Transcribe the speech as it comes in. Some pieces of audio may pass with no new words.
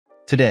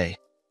Today,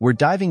 we're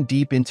diving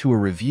deep into a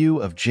review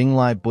of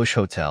JingLai BuShe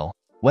Hotel,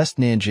 West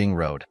Nanjing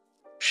Road,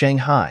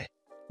 Shanghai,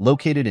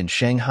 located in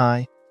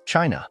Shanghai,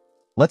 China.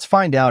 Let's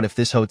find out if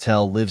this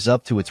hotel lives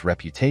up to its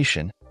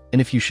reputation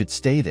and if you should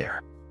stay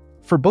there.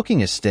 For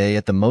booking a stay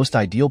at the most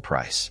ideal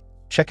price,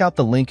 check out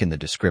the link in the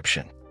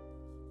description.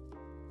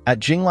 At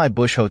JingLai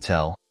BuShe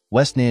Hotel,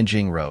 West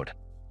Nanjing Road,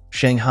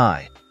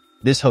 Shanghai,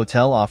 this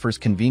hotel offers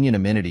convenient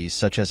amenities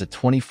such as a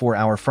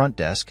 24-hour front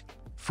desk,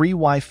 free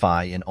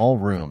Wi-Fi in all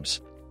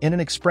rooms, and an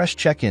express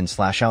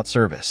check-in/out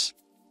service.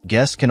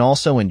 Guests can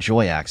also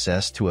enjoy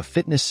access to a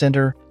fitness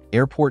center,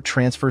 airport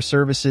transfer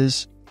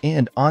services,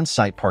 and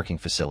on-site parking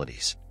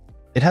facilities.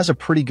 It has a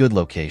pretty good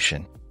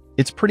location.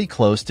 It's pretty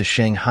close to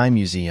Shanghai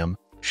Museum,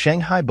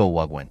 Shanghai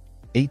Bowen,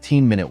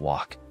 18-minute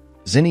walk.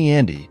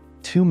 Xinyiandi,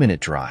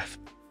 2-minute drive.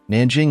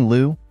 Nanjing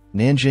Lu,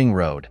 Nanjing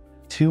Road,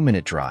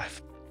 2-minute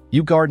drive.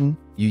 Yu Garden,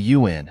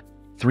 Yuyuan,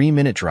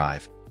 3-minute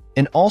drive.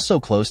 And also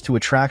close to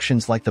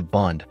attractions like the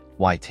Bund,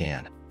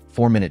 Waitan,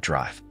 4-minute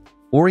drive.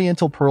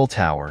 Oriental Pearl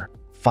Tower,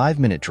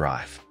 5-minute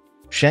drive.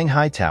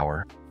 Shanghai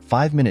Tower,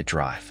 5-minute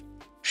drive.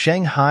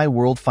 Shanghai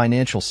World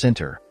Financial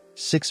Center,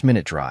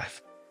 6-minute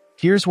drive.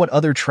 Here's what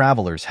other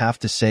travelers have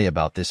to say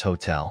about this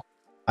hotel.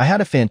 I had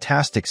a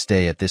fantastic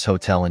stay at this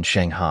hotel in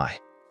Shanghai.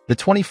 The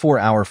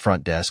 24-hour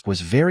front desk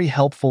was very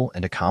helpful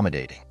and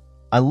accommodating.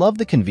 I love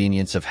the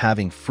convenience of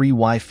having free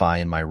Wi-Fi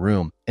in my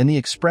room and the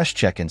express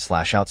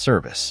check-in/out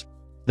service.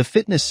 The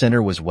fitness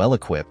center was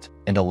well-equipped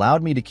and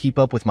allowed me to keep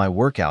up with my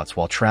workouts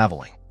while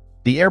traveling.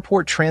 The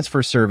airport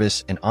transfer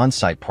service and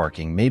on-site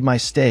parking made my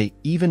stay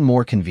even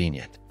more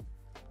convenient.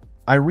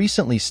 I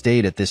recently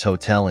stayed at this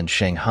hotel in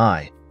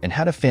Shanghai and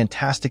had a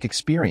fantastic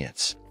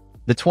experience.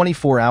 The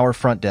 24-hour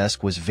front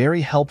desk was very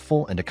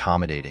helpful and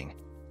accommodating,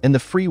 and the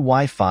free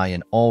Wi-Fi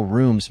in all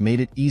rooms made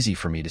it easy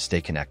for me to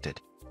stay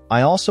connected.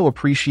 I also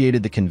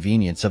appreciated the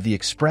convenience of the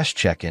express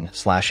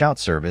check-in/out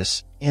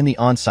service and the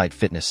on-site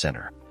fitness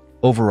center.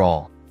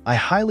 Overall, I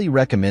highly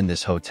recommend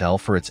this hotel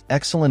for its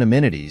excellent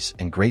amenities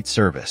and great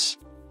service.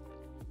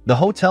 The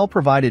hotel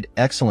provided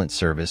excellent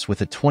service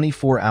with a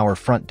 24-hour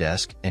front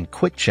desk and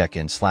quick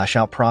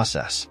check-in/out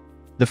process.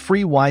 The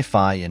free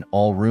Wi-Fi in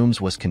all rooms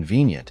was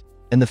convenient,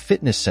 and the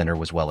fitness center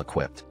was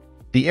well-equipped.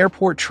 The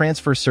airport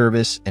transfer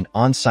service and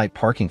on-site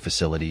parking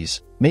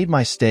facilities made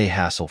my stay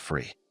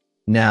hassle-free.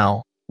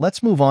 Now,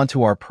 let's move on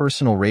to our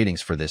personal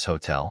ratings for this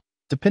hotel,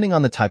 depending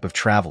on the type of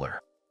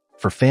traveler.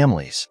 For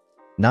families,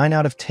 9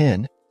 out of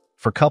 10.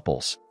 For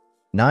couples,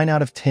 9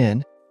 out of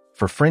 10.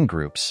 For friend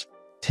groups,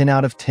 10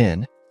 out of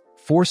 10.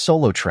 For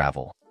solo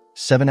travel,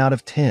 7 out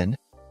of 10.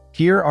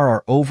 Here are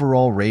our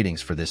overall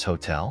ratings for this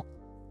hotel.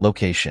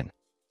 Location,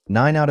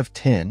 9 out of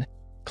 10.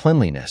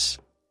 Cleanliness,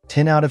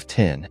 10 out of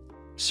 10.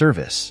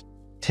 Service,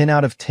 10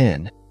 out of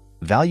 10.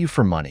 Value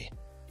for money,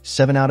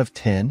 7 out of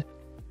 10.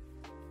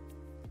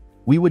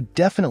 We would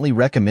definitely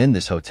recommend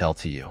this hotel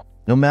to you,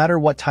 no matter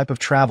what type of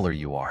traveler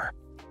you are.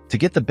 To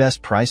get the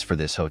best price for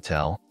this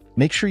hotel,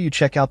 make sure you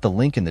check out the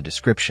link in the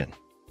description.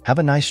 Have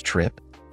a nice trip.